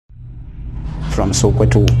from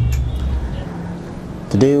Sokoto.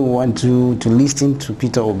 Today we want to listen to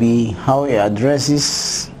Peter Obi, how he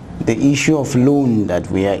addresses the issue of loan that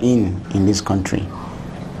we are in this country.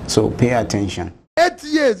 So pay attention. 8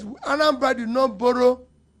 years, Anambra did not borrow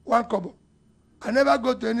 1 kobo. I never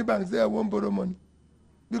go to any bank and say I won't borrow money.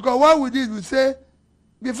 Because what we did, we say,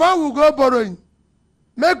 before we go borrowing,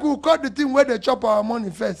 make we cut the thing where they chop our money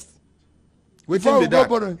first. Before we go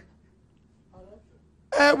borrowing.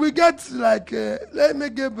 We get like, let me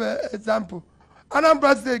give an example.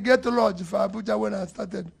 Anambra State get a lodge for Abuja when I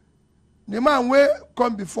started. The man will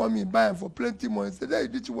come before me buying for plenty money. He said, hey,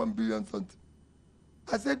 did you 1 billion something?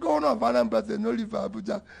 I said, Governor of Anambra State, no live for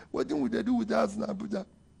Abuja. What thing would they do with the house in Abuja?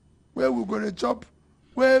 Where we going to chop?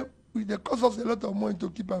 Where they cost us a lot of money to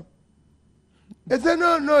keep up. They said,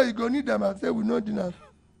 no, you go need them. I said, we know enough.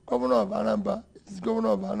 Governor of Anambra, it's Governor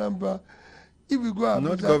of Anambra. If we go Abuja,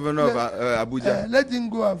 not Governor of Abuja. Let him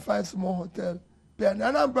go and find small hotel. And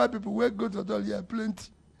Anambra people will go to hotel here plenty.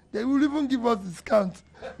 They will even give us discount.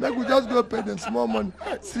 Like we just go pay them small money,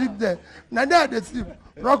 sleep there. Now there they sleep,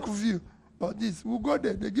 rock view. But this, we'll go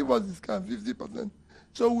there. They give us discount 50%.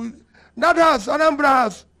 So that house, Anambra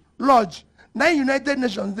house, lodge, 9 United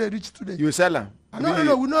Nations they reach today. You sell them?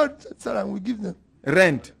 No, we not sell them. We give them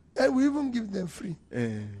rent. And we even give them free.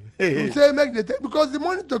 We say make the because the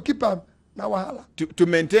money to keep them now wahala. To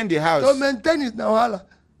maintain the house. To maintain it now wahala.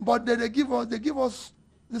 But they give us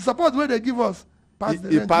the support where they give us. Pass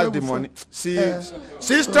the rent, pass the money. See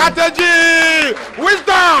strategy,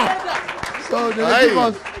 wisdom. So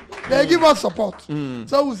they give us support.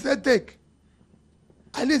 So we say take.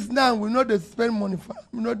 At least now we know they spend money for them.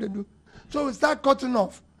 We know they do. So we start cutting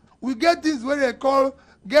off. We get things where they call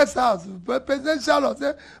guest house, presidential house.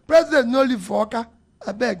 Say, President no live for Oka.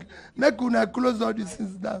 I beg, make una close all these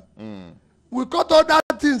things down. We cut all that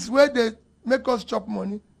things where they make us chop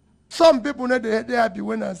money. Some people they happy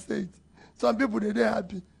when I say it. Some people they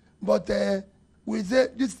happy, but we say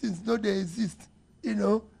these things no they exist. You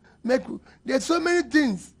know, there's so many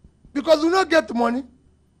things because we don't get money.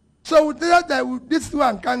 So we tell that this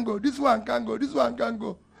one can go, this one can go, this one can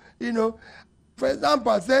go. You know, for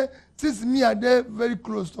example, I say since me and they very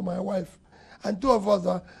close to my wife, and 2 of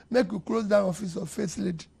us make we close down office of first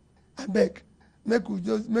lady. I beg, make we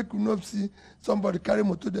not see somebody carry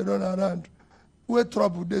motor they run around. We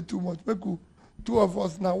trouble they too much. Make we 2 of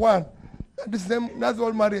us now one. That's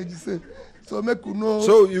what marriage is say. So make we know.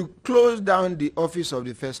 So you close down the office of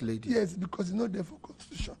the first lady. Yes, because it's not there for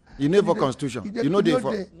constitution. You know for constitution. You know there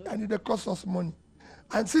for. And it costs us money.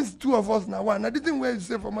 And since 2 of us now one, now the thing where you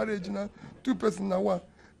say for marriage now, 2 persons now one.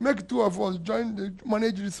 Make 2 of us join the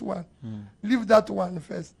manage this one. Leave that one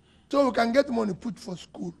first. So we can get money put for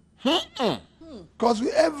school. Because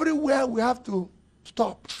everywhere we have to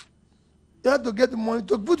stop. You have to get money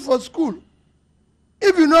to put for school.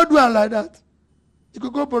 If you not do it like that, you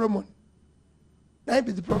could go borrow money. That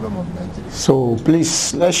is the problem of Nigeria. So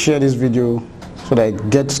please, let's share this video so that it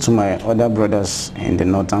gets to my other brothers in the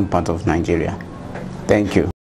northern part of Nigeria. Thank you.